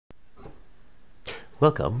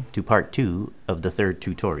Welcome to part 2 of the third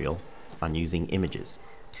tutorial on using images.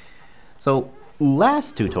 So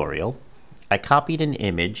last tutorial, I copied an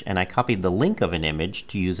image and I copied the link of an image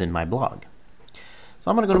to use in my blog. So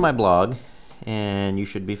I'm going to go to my blog, and you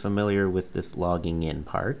should be familiar with this logging in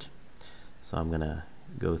part. So I'm going to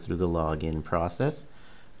go through the login process.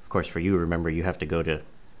 Of course, for you, remember, you have to go to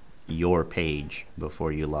your page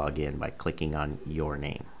before you log in by clicking on your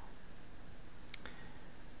name.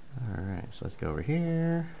 Alright, so let's go over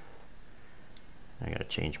here. I gotta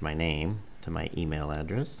change my name to my email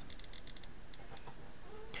address.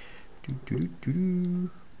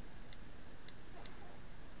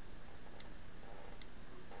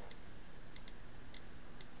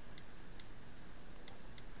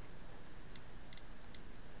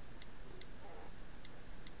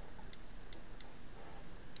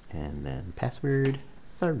 And then password.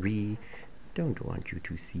 Sorry, don't want you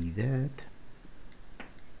to see that.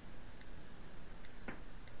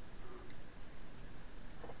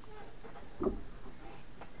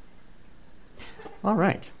 All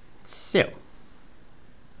right, so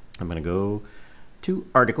I'm going to go to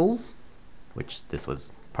articles, which this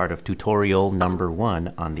was part of tutorial number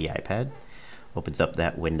 1 on the iPad. Opens up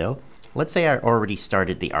that window. Let's say I already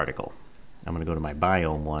started the article. I'm going to go to my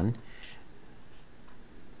biome one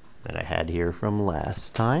that I had here from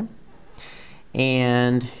last time.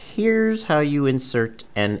 And here's how you insert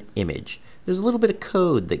an image. There's a little bit of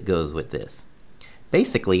code that goes with this.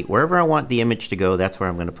 Basically, wherever I want the image to go, that's where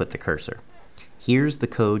I'm going to put the cursor. Here's the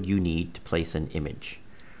code you need to place an image.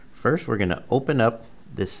 First, we're going to open up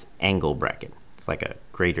this angle bracket. It's like a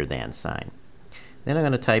greater than sign. Then I'm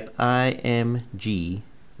going to type IMG,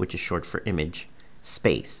 which is short for image,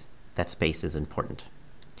 space. That space is important.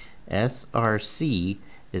 SRC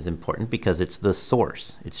is important because it's the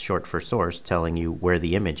source. It's short for source, telling you where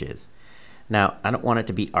the image is. Now, I don't want it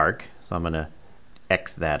to be arc, so I'm going to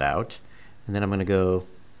X that out. And then I'm going to go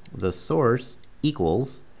the source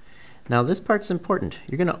equals. Now this part's important.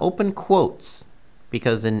 You're going to open quotes,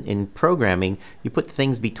 because in programming you put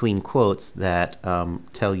things between quotes that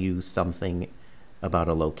tell you something about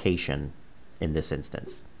a location in this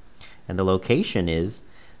instance. And the location is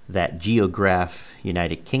that Geograph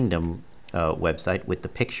United Kingdom website with the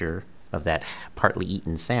picture of that partly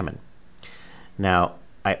eaten salmon. Now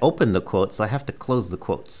I opened the quotes, so I have to close the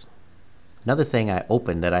quotes. Another thing I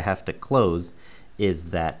opened that I have to close is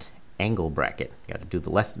that angle bracket. Got to do the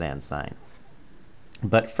less than sign.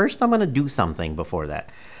 But first I'm going to do something before that.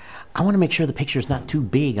 I want to make sure the picture is not too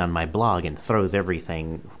big on my blog and throws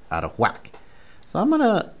everything out of whack. So I'm going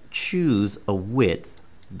to choose a width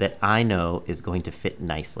that I know is going to fit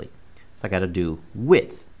nicely. So I got to do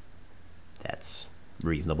width. That's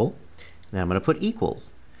reasonable. Now I'm going to put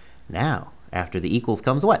equals. Now after the equals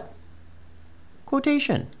comes what?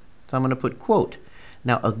 Quotation. So I'm going to put quote.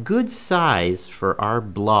 Now a good size for our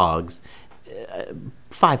blogs,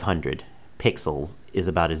 500 pixels is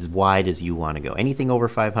about as wide as you want to go. Anything over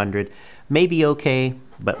 500 may be okay,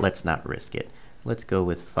 but let's not risk it. Let's go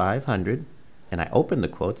with 500, and I open the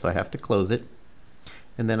quote, so I have to close it,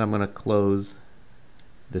 and then I'm going to close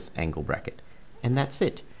this angle bracket. And that's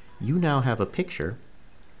it. You now have a picture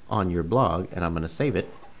on your blog, and I'm going to save it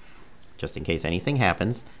just in case anything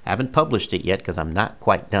happens. I haven't published it yet because I'm not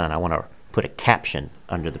quite done. I want to put a caption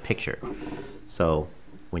under the picture. So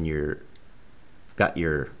when you've got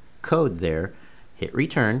your code there, hit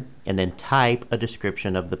return and then type a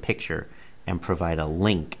description of the picture and provide a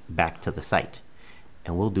link back to the site.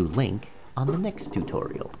 And we'll do link on the next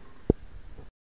tutorial.